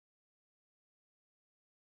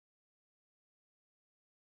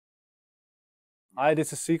Hi,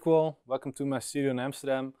 this is SQL. Welcome to my studio in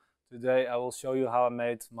Amsterdam. Today I will show you how I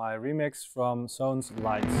made my remix from Sohn's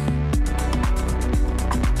Lights.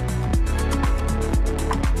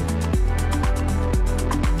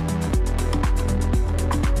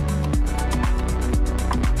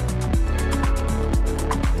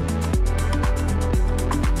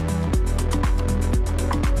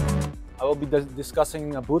 I will be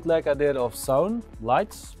discussing a bootleg I did of Sohn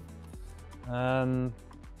Lights. And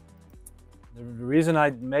the reason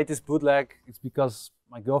I made this bootleg is because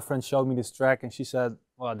my girlfriend showed me this track and she said,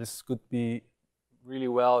 well, this could be really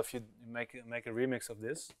well if you make a remix of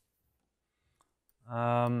this.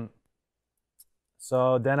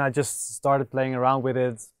 So then I just started playing around with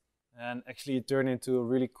it, and actually it turned into a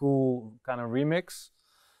really cool kind of remix,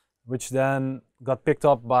 which then got picked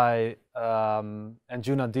up by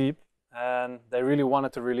Anjuna Deep, and they really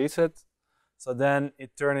wanted to release it. So then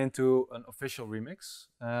it turned into an official remix,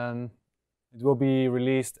 and it will be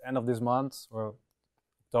released end of this month, or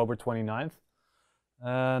October 29th.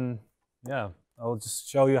 And yeah, I'll just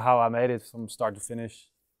show you how I made it from start to finish.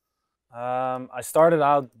 I started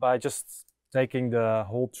out by just taking the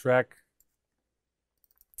whole track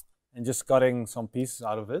and just cutting some pieces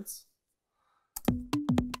out of it.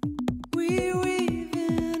 We weave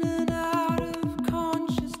in and out of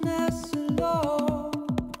consciousness alone.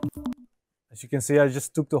 As you can see, I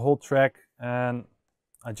just took the whole track and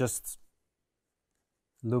I just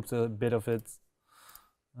looped a bit of it.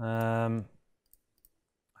 I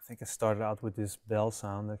think I started out with this bell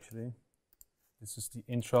sound actually. This is the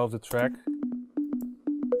intro of the track.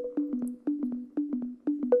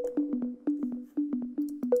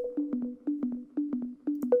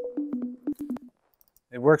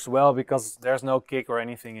 It works well because there's no kick or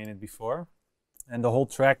anything in it before. And the whole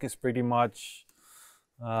track is pretty much,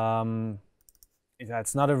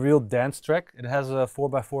 it's not a real dance track. It has a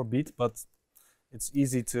 4x4 beat, but it's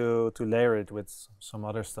easy to layer it with some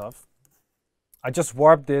other stuff. I just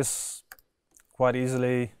warped this quite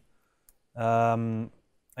easily. And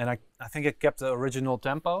I think I kept the original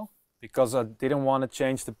tempo because I didn't want to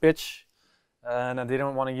change the pitch and I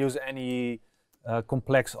didn't want to use any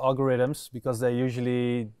complex algorithms because they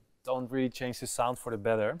usually don't really change the sound for the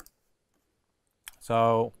better.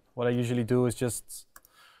 So what I usually do is just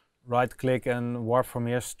right click and warp from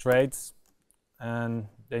here straight, and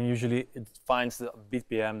then usually it finds the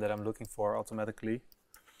BPM that I'm looking for automatically.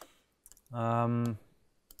 Then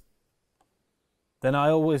I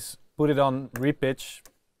always put it on repitch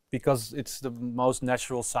because it's the most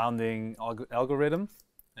natural sounding algorithm,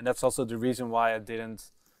 and that's also the reason why I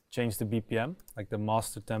didn't change the BPM. Like the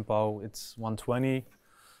master tempo, it's 120,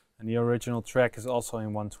 and the original track is also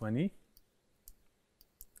in 120.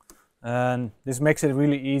 And this makes it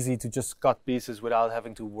really easy to just cut pieces without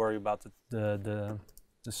having to worry about the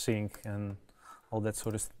sync and all that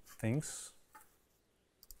sort of things.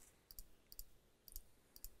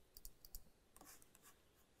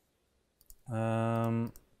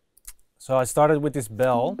 So I started with this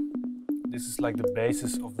bell. This is like the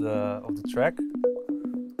basis of the track.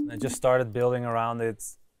 And I just started building around it,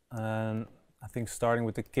 and I think starting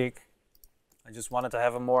with the kick, I just wanted to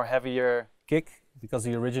have a more heavier kick because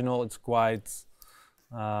the original it's quite,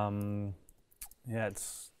 yeah,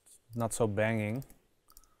 it's not so banging.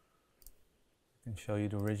 I can show you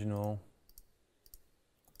the original.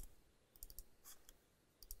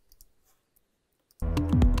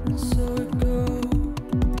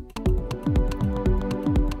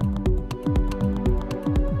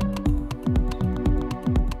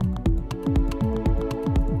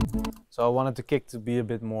 So I wanted the kick to be a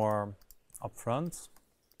bit more upfront.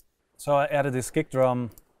 So I added this kick drum,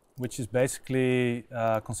 which is basically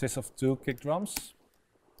consists of 2 kick drums.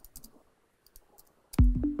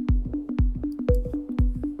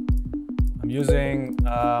 I'm using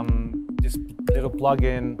this little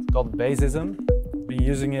plugin called Bassism. I've been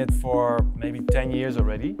using it for maybe 10 years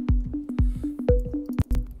already.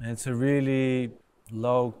 And it's a really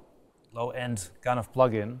low end kind of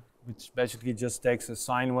plugin, which basically just takes a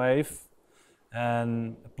sine wave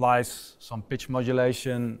and applies some pitch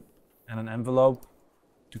modulation and an envelope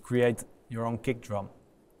to create your own kick drum.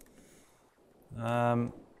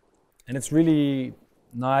 And it's really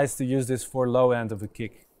nice to use this for low end of a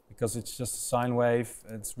kick because it's just a sine wave,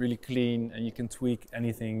 it's really clean, and you can tweak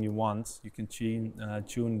anything you want. You can tune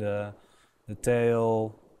the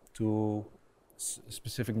tail to a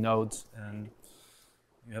specific note, and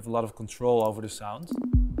you have a lot of control over the sound.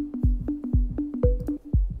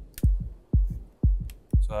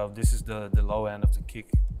 So this is the low end of the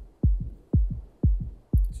kick.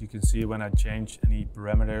 As you can see, when I change any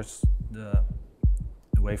parameters, the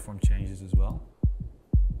waveform changes as well.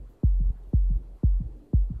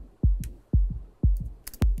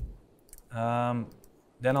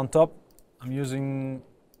 Then on top, I'm using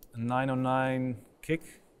a 909 kick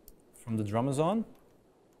from the drum Sohn.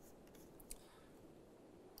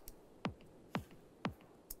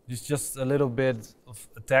 It's just a little bit of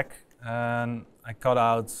attack, and I cut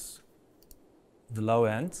out the low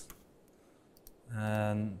end,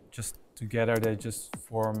 and just together they just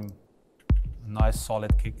form a nice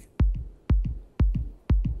solid kick.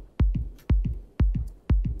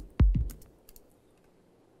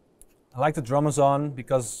 I like the drum Sohn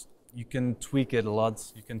because you can tweak it a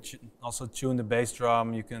lot. You can also tune the bass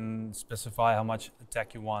drum. You can specify how much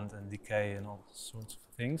attack you want and decay and all sorts of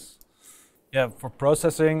things. Yeah, for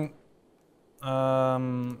processing,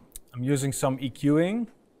 I'm using some EQing,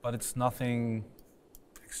 but it's nothing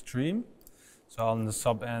extreme. So on the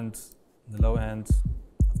sub end, the low end,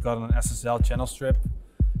 I've got an SSL channel strip,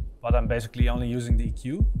 but I'm basically only using the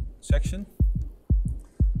EQ section.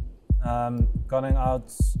 Cutting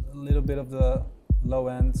out a little bit of the low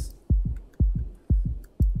end.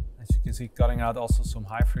 As you can see, cutting out also some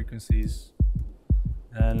high frequencies,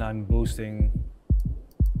 and I'm boosting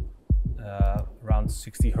around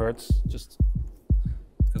 60 Hertz, just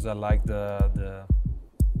because I like the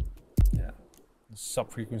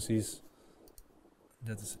sub frequencies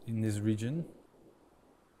that is in this region.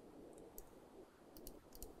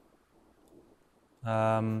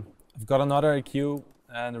 I've got another EQ,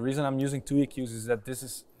 and the reason I'm using two EQs is that this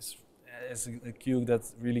is a EQ that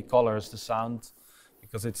really colors the sound,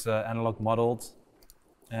 because it's analog modeled,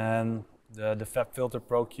 and the FabFilter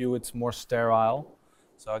Pro Q, it's more sterile,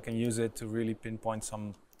 so I can use it to really pinpoint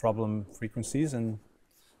some problem frequencies and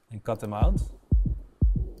cut them out.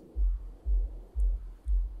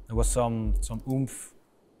 There was some oomph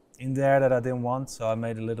in there that I didn't want, so I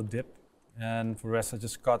made a little dip. And for the rest, I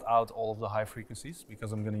just cut out all of the high frequencies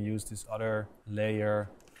because I'm going to use this other layer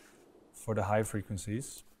for the high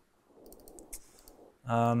frequencies.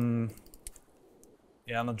 Yeah,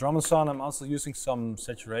 on the drum Sohn, I'm also using some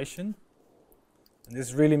saturation. And this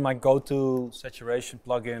is really my go-to saturation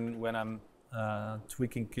plugin when I'm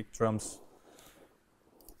tweaking kick drums.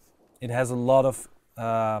 It has a lot of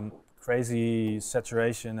crazy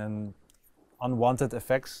saturation and unwanted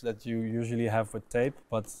effects that you usually have with tape,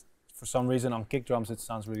 but for some reason on kick drums it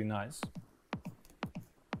sounds really nice.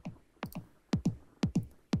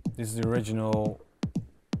 This is the original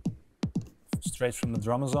straight from the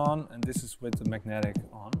drum Sohn, and this is with the magnetic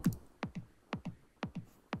on.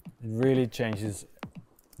 It really changes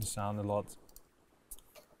the sound a lot.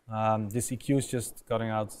 This EQ is just cutting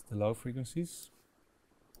out the low frequencies.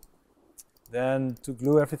 Then to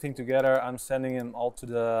glue everything together, I'm sending them all to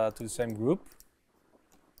the same group.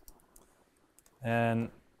 And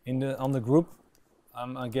on the group,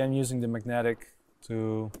 I'm again using the magnetic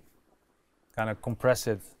to kind of compress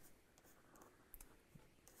it.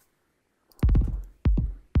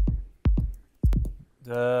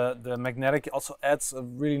 The magnetic also adds a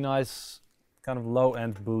really nice kind of low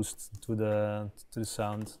end boost to the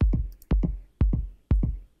sound.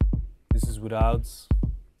 This is without,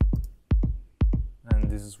 and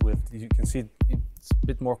this is with. You can see it's a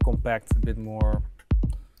bit more compact, a bit more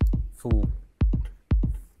full.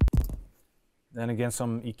 Then again,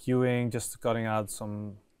 some EQing, just cutting out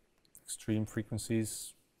some extreme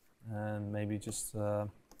frequencies, and maybe just a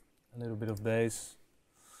little bit of bass,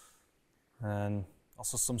 and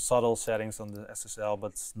also some subtle settings on the SSL,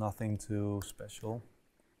 but nothing too special.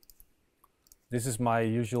 This is my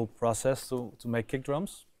usual process to make kick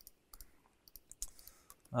drums.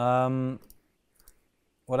 What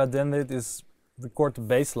I then did is record the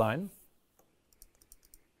bass line.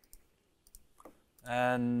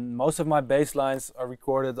 And most of my bass lines are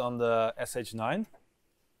recorded on the SH9.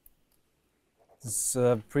 It's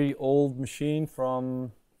a pretty old machine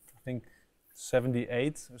from, I think,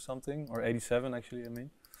 78 or something, or 87 actually, I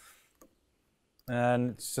mean.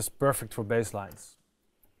 And it's just perfect for bass lines.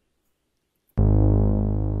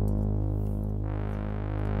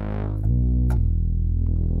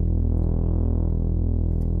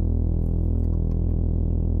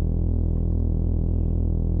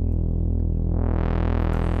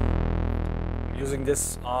 Using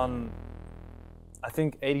this on, I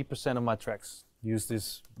think 80% of my tracks use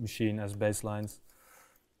this machine as bass lines.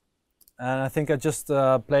 And I think I just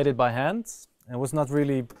played it by hand. It was not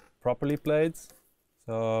really properly played,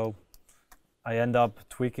 so I end up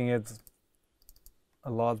tweaking it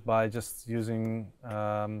a lot by just using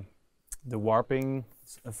the warping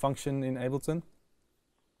function in Ableton.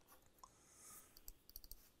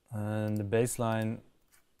 And the bass line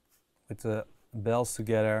with the bells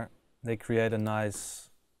together, they create a nice,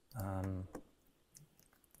 how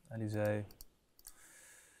do you say,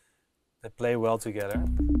 they play well together.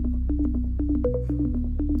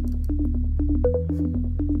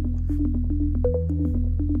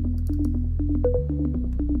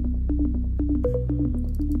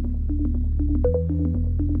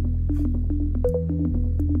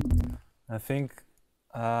 think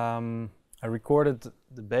I recorded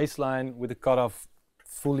the bass line with the cutoff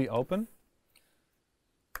fully open,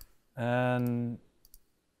 and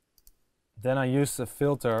then I used a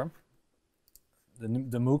filter,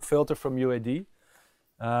 the Moog filter from UAD,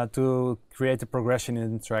 to create the progression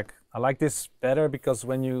in the track. I like this better because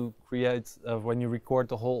when you record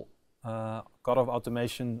the whole cutoff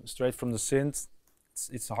automation straight from the synth,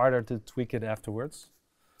 it's harder to tweak it afterwards.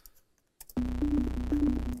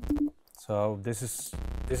 So this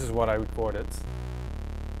is what I recorded.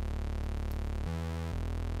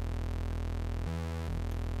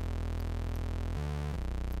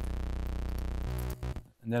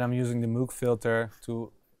 And then I'm using the Moog filter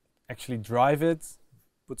to actually drive it,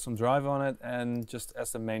 put some drive on it, and just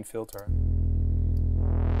as the main filter.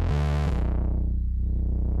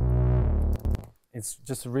 It's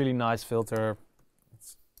just a really nice filter.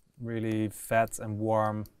 It's really fat and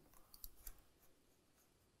warm.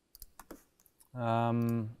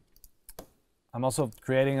 I'm also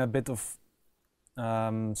creating a bit of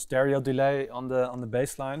stereo delay on the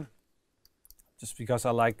bass line, just because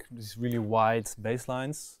I like these really wide bass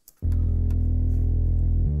lines.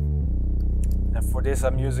 And for this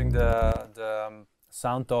I'm using the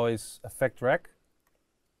Sound Toys effect rack.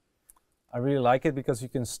 I really like it because you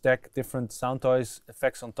can stack different Sound Toys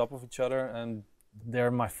effects on top of each other, and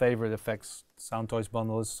they're my favorite effects. Sound Toys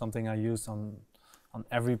bundle is something I use on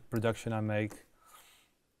every production I make.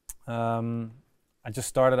 I just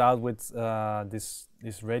started out with this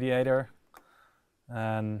radiator,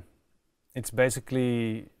 and it's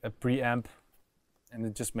basically a preamp, and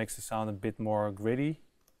it just makes the sound a bit more gritty.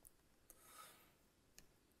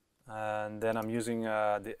 And then I'm using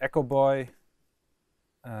the Echo Boy.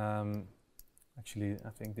 Actually, I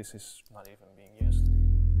think this is not even being used.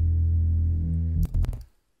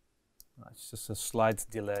 It's just a slight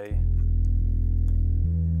delay.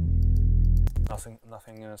 Nothing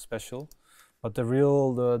special. But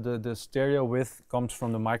the stereo width comes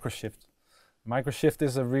from the microshift. Microshift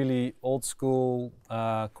is a really old school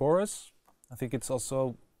chorus. I think it's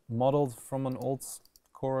also modeled from an old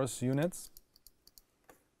chorus unit.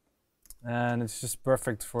 And it's just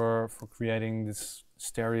perfect for creating this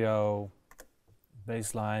stereo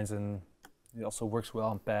bass lines, and it also works well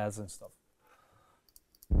on pads and stuff.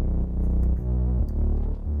 You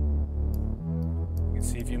can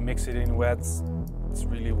see if you mix it in wet, it's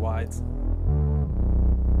really wide.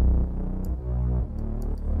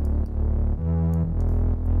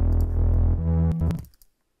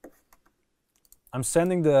 I'm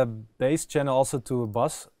sending the bass channel also to a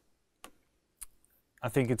bus. I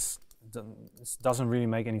think it doesn't really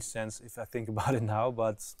make any sense if I think about it now,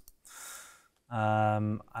 but I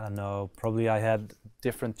don't know, probably I had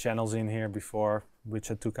different channels in here before which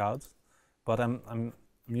I took out, but I'm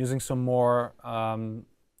using some more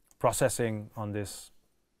processing on this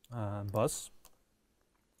bus.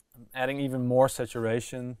 I'm adding even more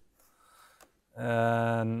saturation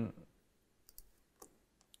and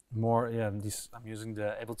more, I'm using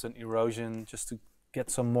the Ableton erosion just to get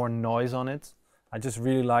some more noise on it. I just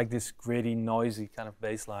really like this gritty, noisy kind of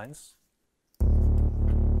bass lines.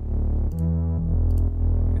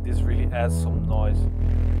 This really adds some noise.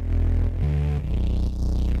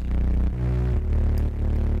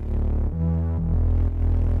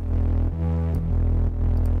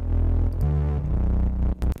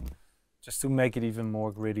 Just to make it even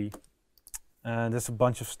more gritty. And there's a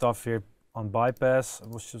bunch of stuff here on bypass. I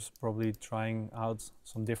was just probably trying out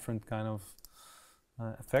some different kind of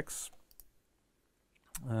effects.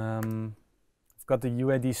 I've got the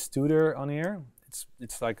UAD Studer on here.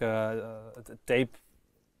 It's like a tape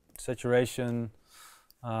saturation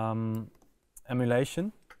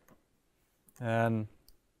emulation, and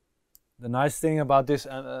the nice thing about this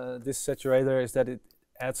saturator is that it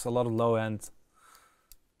adds a lot of low end,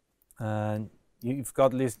 and you've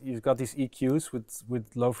got these EQs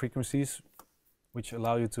with low frequencies, which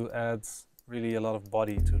allow you to add really a lot of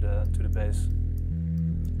body to the bass.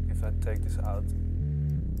 If I take this out.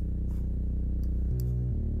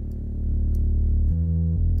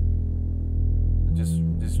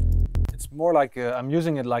 It's more like I'm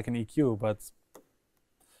using it like an EQ, but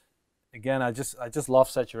again, I just love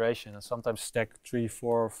saturation, and sometimes stack 3,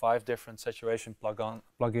 4, or 5 different saturation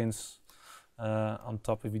plugins on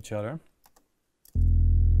top of each other.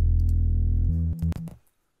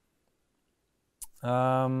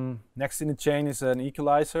 Next in the chain is an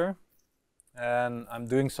equalizer, and I'm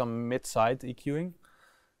doing some mid-side EQing.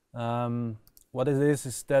 What it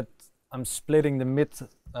is that I'm splitting the mid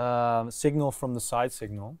signal from the side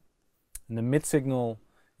signal, and the mid signal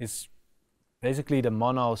is basically the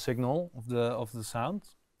mono signal of the sound,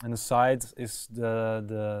 and the side is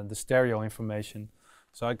the stereo information.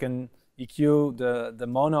 So I can EQ the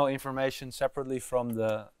mono information separately from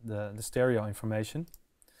the stereo information.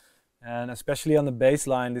 And especially on the bass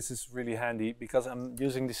line, this is really handy because I'm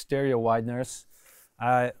using the stereo wideners.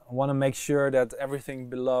 I want to make sure that everything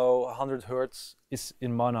below 100 Hertz is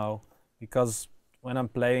in mono, because when I'm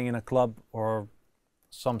playing in a club or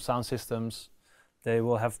some sound systems, they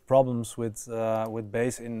will have problems with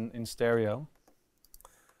bass in stereo.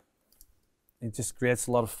 It just creates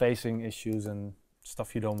a lot of phasing issues and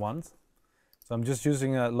stuff you don't want. So I'm just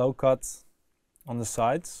using a low cut on the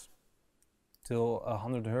sides till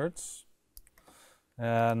 100 Hertz,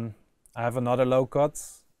 and I have another low cut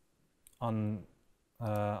on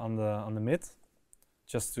the mid,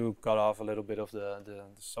 just to cut off a little bit of the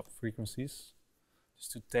sub frequencies,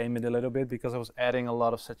 just to tame it a little bit, because I was adding a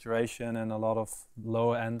lot of saturation and a lot of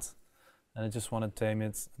low end, and I just want to tame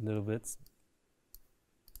it a little bit.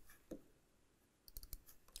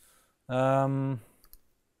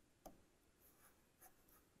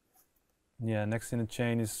 Yeah, next in the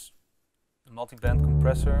chain is the multi-band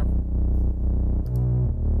compressor.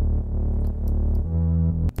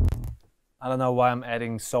 I don't know why I'm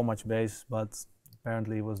adding so much bass, but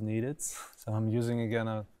apparently it was needed. So I'm using again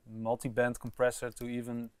a multi-band compressor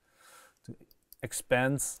to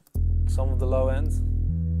expand some of the low end.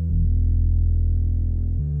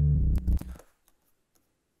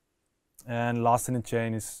 And last in the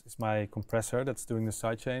chain is my compressor that's doing the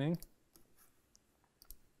side chaining.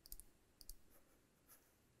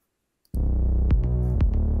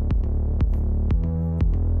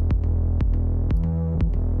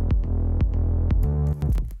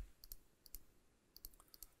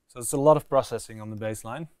 So it's a lot of processing on the bass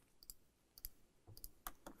line.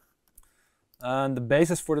 And the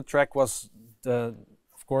basis for the track was,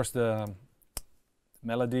 of course, the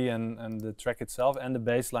melody and the track itself and the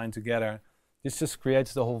bass line together. This just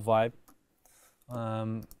creates the whole vibe.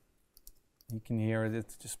 You can hear it,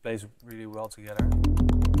 it just plays really well together.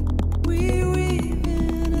 We weave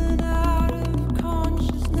in and out of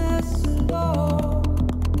consciousness alone,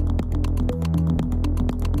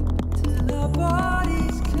 till our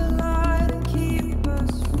bodies collide and keep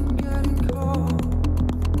us from getting cold.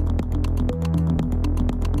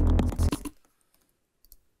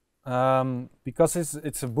 Because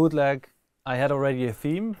it's a bootleg, I had already a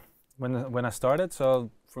theme when I started,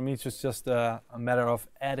 so for me it's just a matter of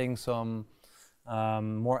adding some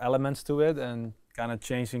more elements to it and kind of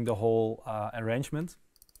changing the whole arrangement.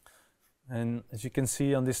 And as you can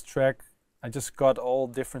see on this track, I just got all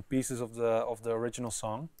different pieces of the original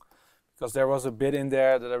song, because there was a bit in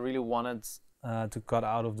there that I really wanted to cut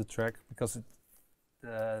out of the track, because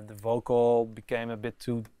the vocal became a bit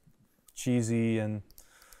too cheesy, and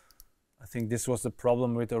I think this was the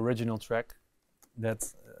problem with the original track,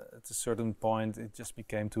 that at a certain point it just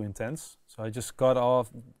became too intense. So I just cut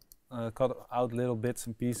out little bits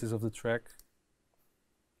and pieces of the track,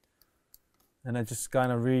 and I just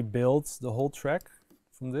kind of rebuilt the whole track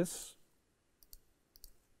from this.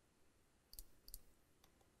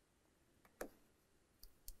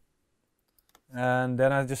 And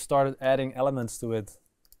then I just started adding elements to it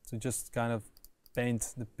to just kind of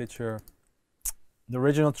paint the picture. The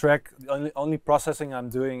original track, the only processing I'm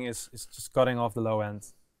doing is just cutting off the low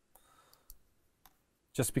end,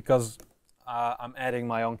 just because I'm adding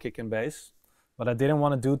my own kick and bass. But I didn't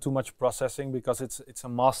want to do too much processing because it's a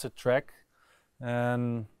mastered track,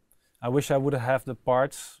 and I wish I would have the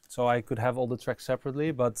parts so I could have all the tracks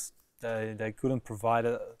separately, but they couldn't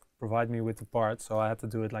provide me with the parts, so I had to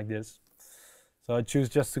do it like this. So I choose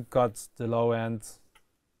just to cut the low end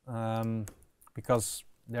because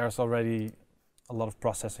there's already a lot of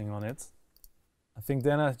processing on it. I think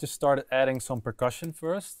then I just started adding some percussion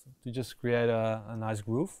first to just create a nice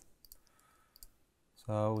groove.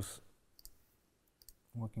 So I was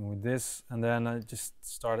working with this, and then I just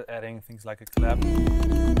started adding things like a clap.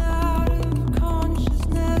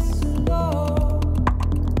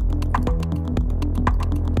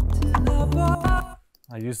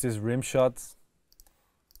 I use this rim shot.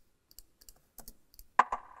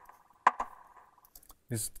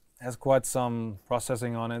 This has quite some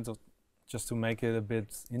processing on it, just to make it a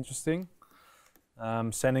bit interesting.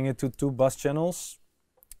 Sending it to 2 bus channels,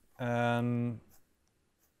 and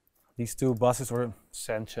these 2 buses, or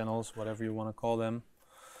send channels, whatever you want to call them,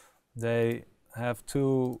 they have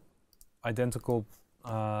 2 identical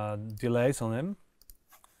delays on them.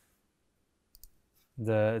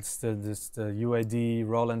 It's the UAD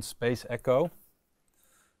Roland Space Echo,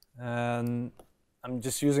 and I'm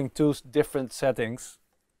just using 2 different settings.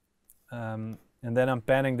 And then I'm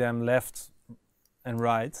panning them left and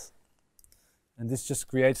right, And this just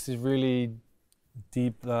creates this really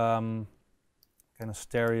deep kind of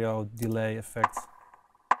stereo delay effect.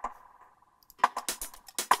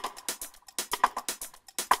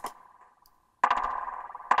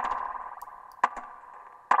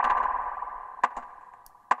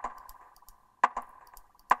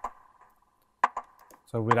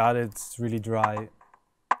 So without it, it's really dry.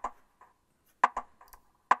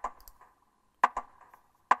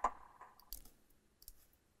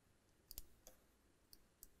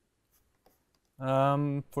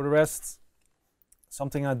 For the rest,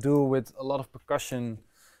 something I do with a lot of percussion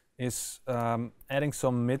is adding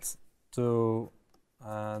some mid to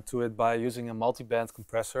it by using a multi-band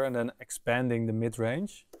compressor and then expanding the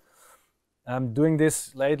mid-range. I'm doing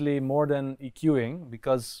this lately more than EQing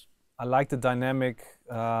because I like the dynamics.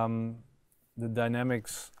 Yeah,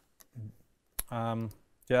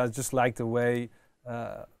 I just like the way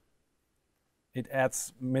it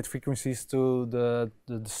adds mid frequencies to the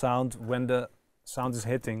sound when the sound is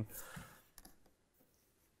hitting.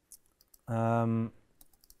 The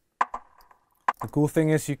cool thing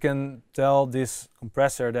is you can tell this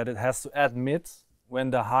compressor that it has to add mid when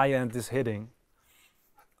the high end is hitting,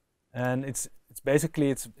 and it's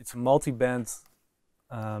basically a multi-band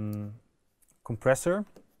compressor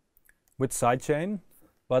with sidechain,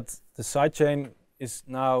 but the sidechain is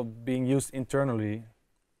now being used internally.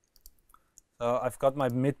 So I've got my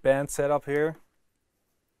mid band set up here,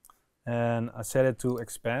 and I set it to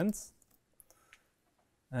expand.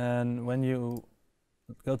 And when you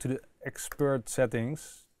go to the expert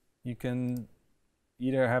settings, you can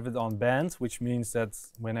either have it on band, which means that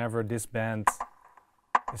whenever this band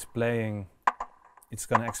is playing, it's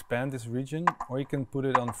gonna expand this region, or you can put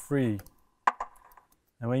it on free.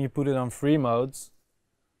 And when you put it on free mode,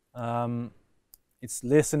 it's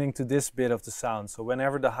listening to this bit of the sound. So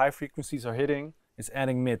whenever the high frequencies are hitting, it's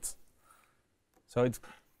adding mid. So it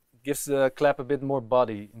gives the clap a bit more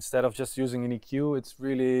body. Instead of just using an EQ, it's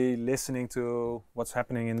really listening to what's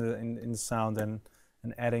happening in the sound and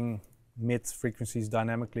adding mid frequencies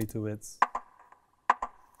dynamically to it.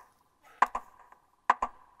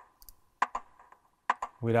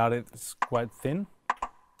 Without it, it's quite thin.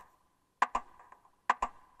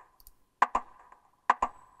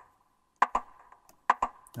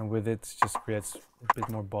 And with it, it just creates a bit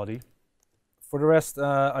more body. For the rest,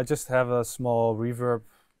 I just have a small reverb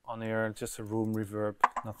on here, just a room reverb,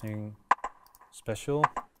 nothing special.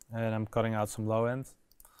 And I'm cutting out some low end.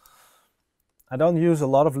 I don't use a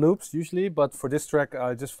lot of loops usually, but for this track,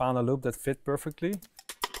 I just found a loop that fit perfectly.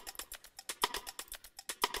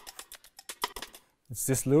 It's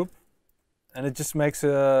this loop, and it just makes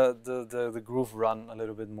the groove run a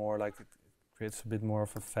little bit more, like it creates a bit more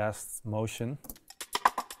of a fast motion.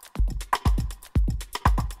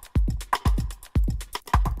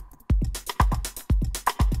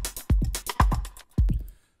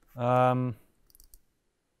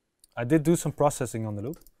 I did do some processing on the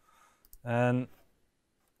loop, and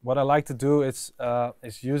what I like to do is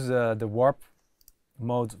use the warp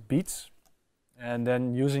mode beats and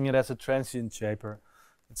then using it as a transient shaper.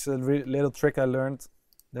 It's a little trick I learned,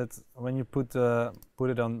 that when you put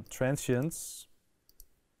it on transients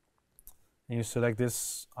and you select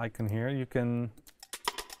this icon here, you can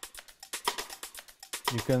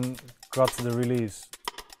cut the release.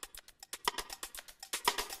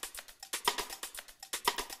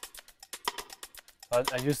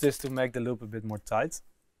 I use this to make the loop a bit more tight.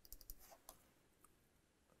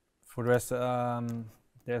 For the rest,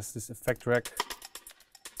 there's this effect rack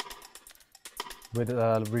with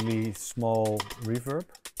a really small reverb.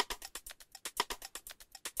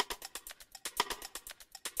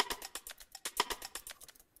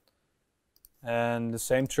 And the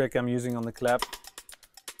same trick I'm using on the clap,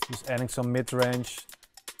 just adding some mid-range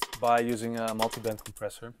by using a multi-band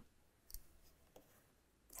compressor.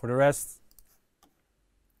 For the rest,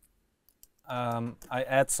 I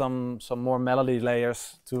add some more melody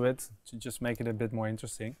layers to it to just make it a bit more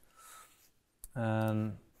interesting.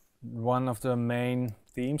 And one of the main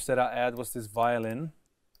themes that I add was this violin.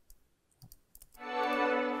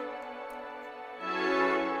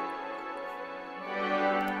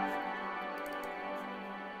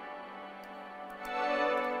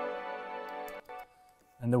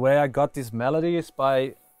 And the way I got this melody is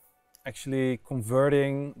by actually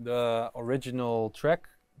converting the original track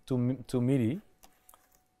to MIDI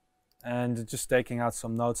and just taking out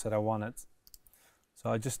some notes that I wanted. So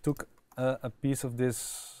I just took a piece of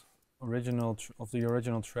this original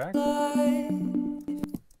track. Let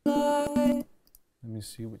me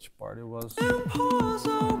see which part it was. I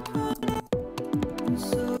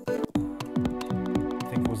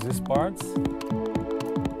think it was this part.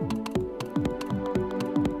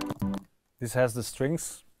 this has the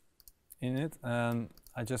strings in it, and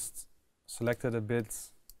I just selected a bit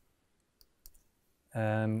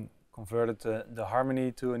and converted the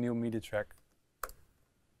harmony to a new MIDI track.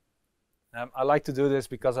 I like to do this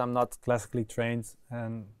because I'm not classically trained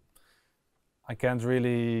and I can't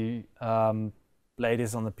really play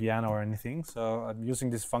this on the piano or anything, so I'm using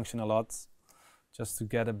this function a lot just to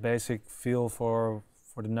get a basic feel for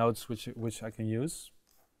the notes which I can use,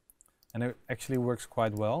 and it actually works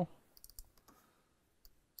quite well.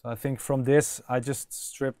 So I think from this I just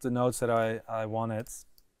stripped the notes that I wanted.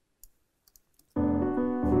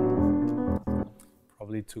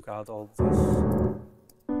 Probably took out all this.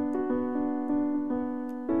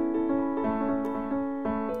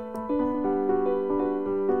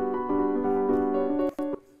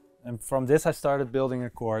 And from this I started building a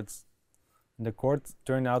chord. And the chord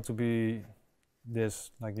turned out to be this.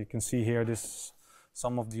 Like you can see here,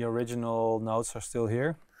 some of the original notes are still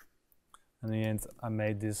here. In the end I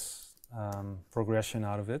made this progression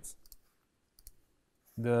out of it.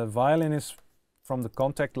 The violin is from the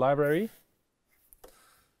Contact library.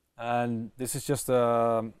 And this is just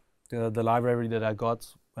the library that I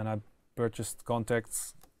got when I purchased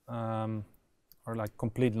Contact, or like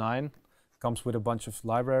Complete 9. Comes with a bunch of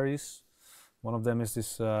libraries. One of them is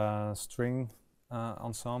this string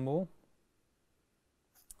ensemble.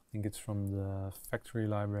 I think it's from the factory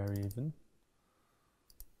library even.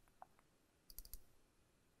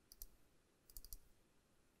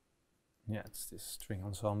 Yeah, it's this string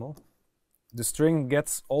ensemble. The string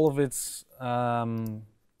gets all of its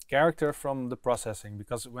character from the processing,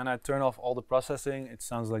 because when I turn off all the processing, it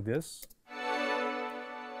sounds like this.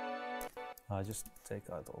 I just take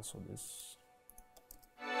out also this.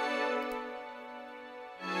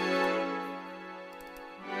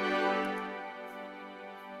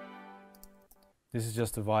 This is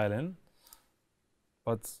just the violin,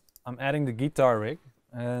 but I'm adding the guitar rig,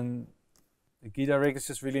 and the guitar rig is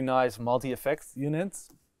just really nice multi-effect unit,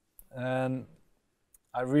 and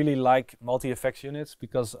I really like multi-effects units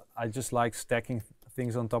because I just like stacking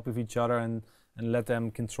things on top of each other and let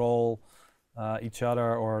them control each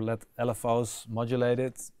other, or let LFOs modulate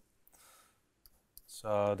it.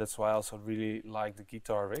 So that's why I also really like the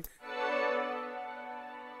guitar rig.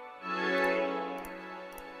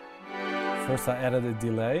 First I added a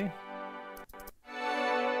delay.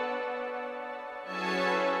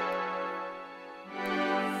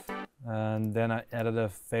 And then I added a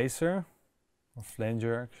phaser, or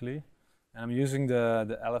flanger actually. And I'm using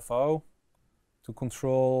the LFO to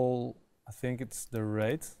control, I think it's the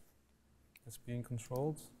rate that's being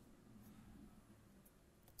controlled.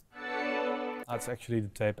 That's actually the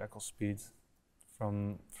tape echo speed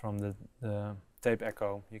from the tape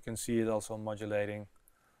echo. You can see it also modulating.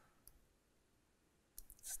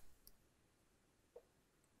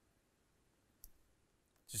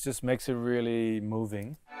 It just makes it really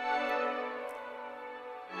moving.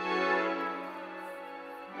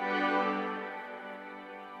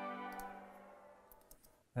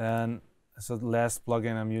 And as a last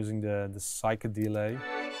plugin, I'm using the Psyche delay.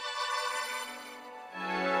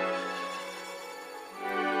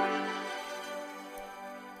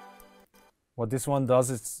 What this one does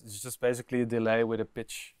is it's just basically a delay with a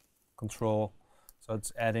pitch control. So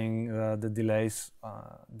it's adding the delays.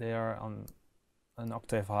 They are on an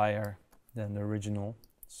octave higher than the original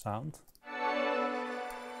sound.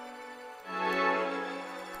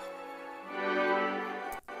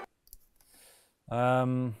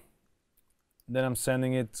 Then I'm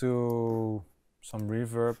sending it to some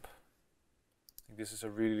reverb. I think this is a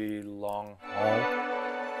really long hall.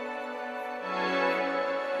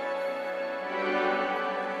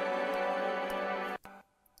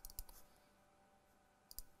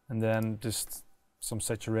 And then just some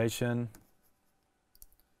saturation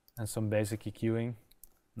and some basic EQing,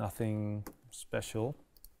 nothing special.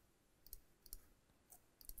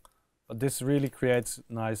 But this really creates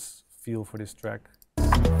a nice feel for this track.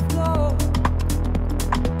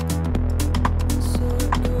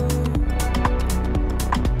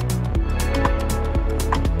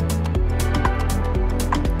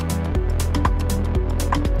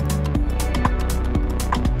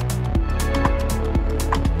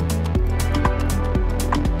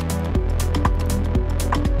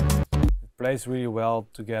 Plays really well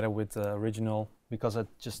together with the original because I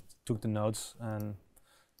just took the notes and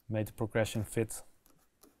made the progression fit.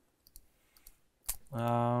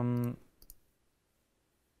 For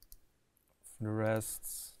the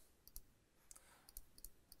rest,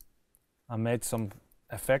 I made some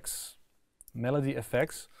effects, melody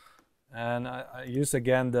effects, and I used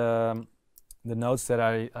again the notes that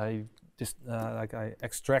I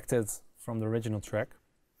extracted from the original track.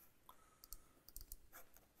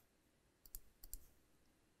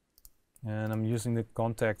 And I'm using the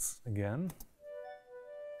contacts again.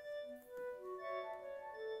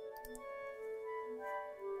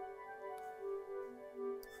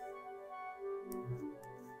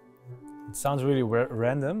 It sounds really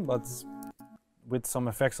random, but with some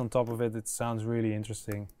effects on top of it, it sounds really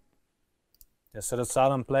interesting. Yeah, so the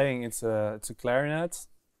sound I'm playing, it's a clarinet,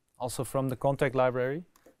 also from the Contact library.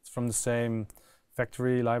 It's from the same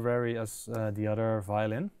factory library as the other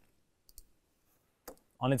violin.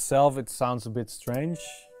 On itself, it sounds a bit strange.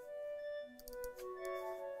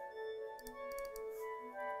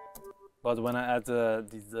 But when I add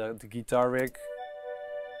the guitar rig,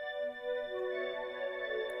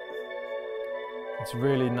 it's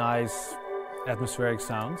really nice atmospheric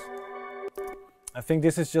sound. I think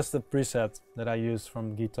this is just a preset that I use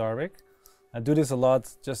from Guitar Rig. I do this a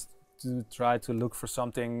lot just to try to look for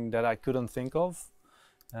something that I couldn't think of.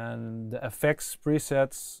 And the effects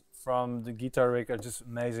presets from the Guitar Rig are just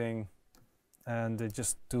amazing. And they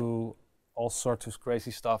just do all sorts of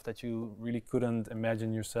crazy stuff that you really couldn't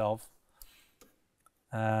imagine yourself.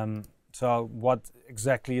 So what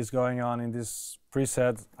exactly is going on in this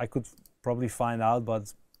preset, I could probably find out,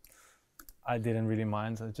 but I didn't really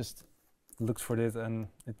mind. I just looked for it and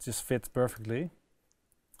it just fits perfectly.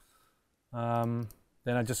 Then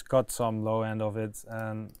I just cut some low end of it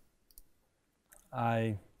and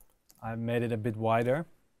I made it a bit wider.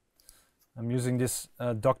 I'm using this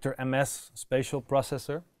Dr. MS spatial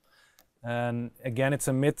processor, and again it's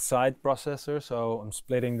a mid-side processor, so I'm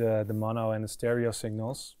splitting the mono and the stereo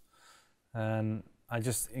signals, and I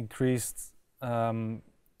just increased the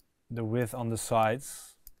width on the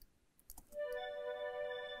sides.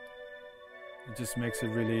 It just makes it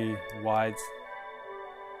really wide.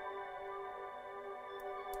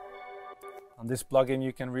 On this plugin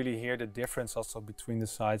you can really hear the difference also between the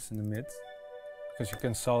sides and the mid, because you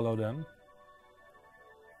can solo them.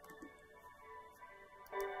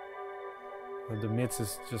 But the mids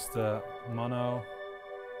is just the mono,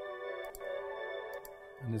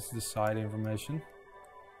 and this is the side information.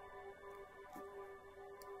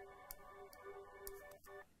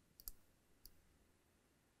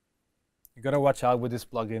 You gotta watch out with this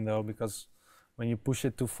plugin though, because when you push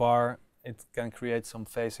it too far, it can create some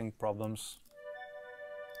phasing problems.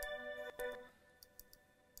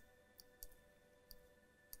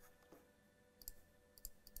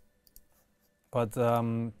 But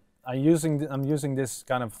I'm using this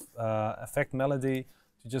kind of effect melody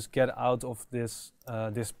to just get out of this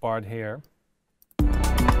this part here.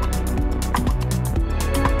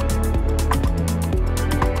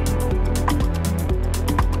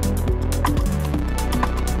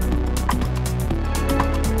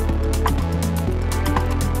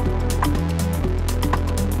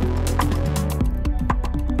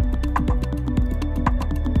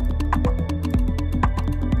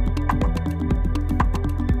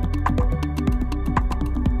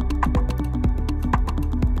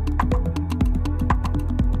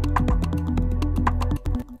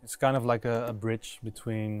 Kind of like a bridge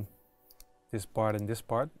between this part and this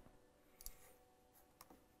part.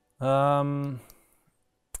 In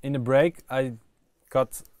the break, I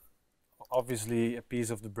cut obviously a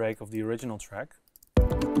piece of the break of the original track.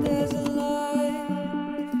 And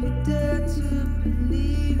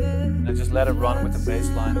I just let it run with the bass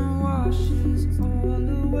line.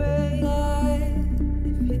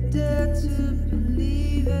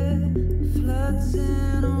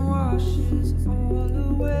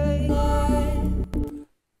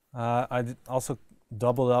 I also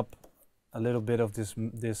doubled up a little bit of this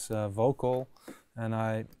vocal, and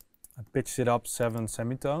I pitched it up 7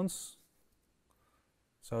 semitones.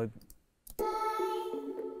 So,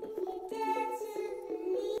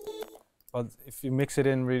 but if you mix it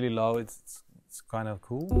in really low, it's kind of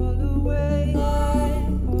cool. All the way,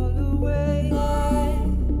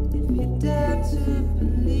 if you dare to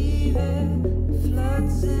believe it,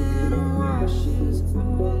 floods and washes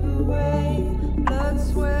all the way. Blood,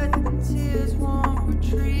 sweat, and tears won't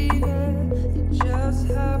retrieve it. You just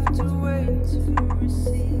have to wait to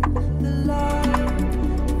receive the light.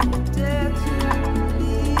 If you dare to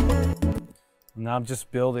believe it. Now I'm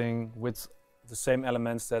just building with the same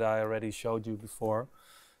elements that I already showed you before.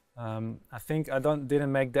 I think I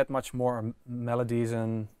didn't make that much more melodies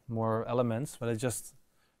and more elements, but I just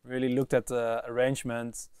really looked at the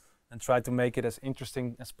arrangement and tried to make it as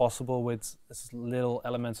interesting as possible with as little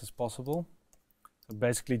elements as possible. So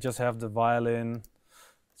basically just have the violin,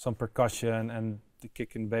 some percussion, and the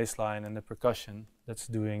kick and bass line and the percussion that's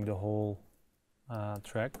doing the whole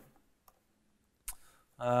track.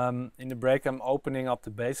 In the break I'm opening up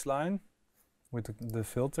the bass line with the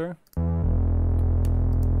filter.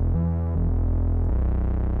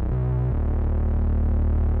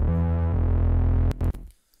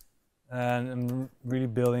 And I'm really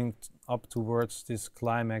building up towards this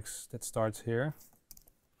climax that starts here.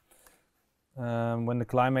 When the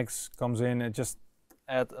climax comes in, I just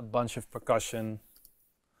add a bunch of percussion,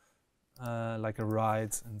 like a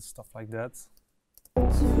ride and stuff like that. To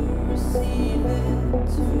receive it,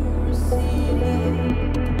 to receive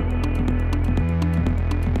it.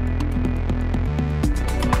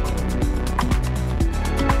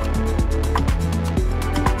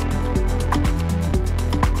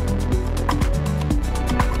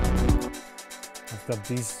 I've got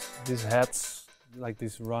these heads, like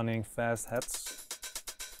these running fast heads.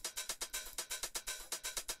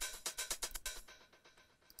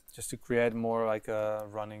 Just to create more like a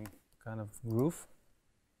running kind of groove.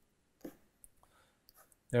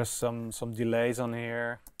 There's some delays on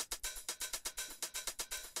here.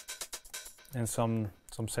 And some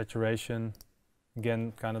saturation.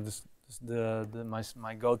 Again, kind of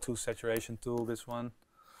my go-to saturation tool, this one.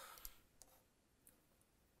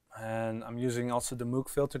 And I'm using also the Moog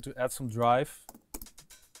filter to add some drive.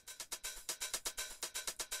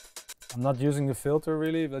 I'm not using the filter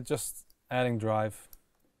really, but just adding drive.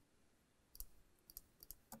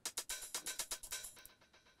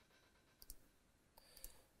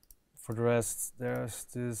 For the rest, there's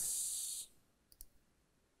this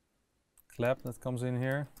clap that comes in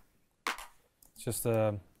here. It's just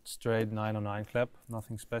a straight 909 clap,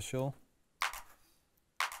 nothing special.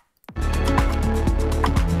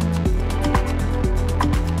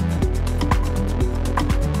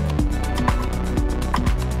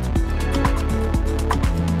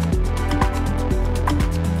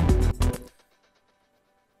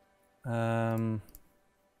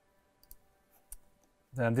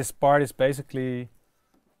 And this part is basically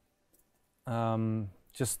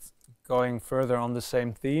just going further on the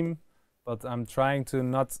same theme, but I'm trying to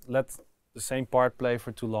not let the same part play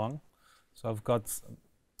for too long. So I've got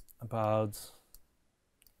about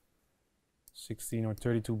 16 or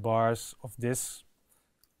 32 bars of this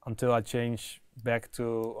until I change back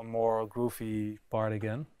to a more groovy part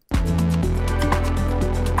again.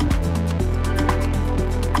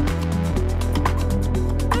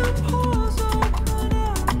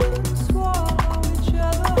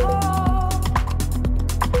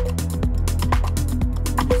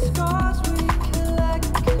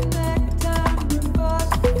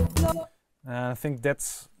 I think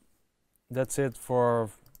that's it for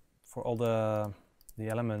all the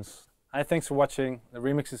elements. Thanks for watching. The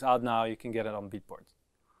remix is out now. You can get it on Beatport.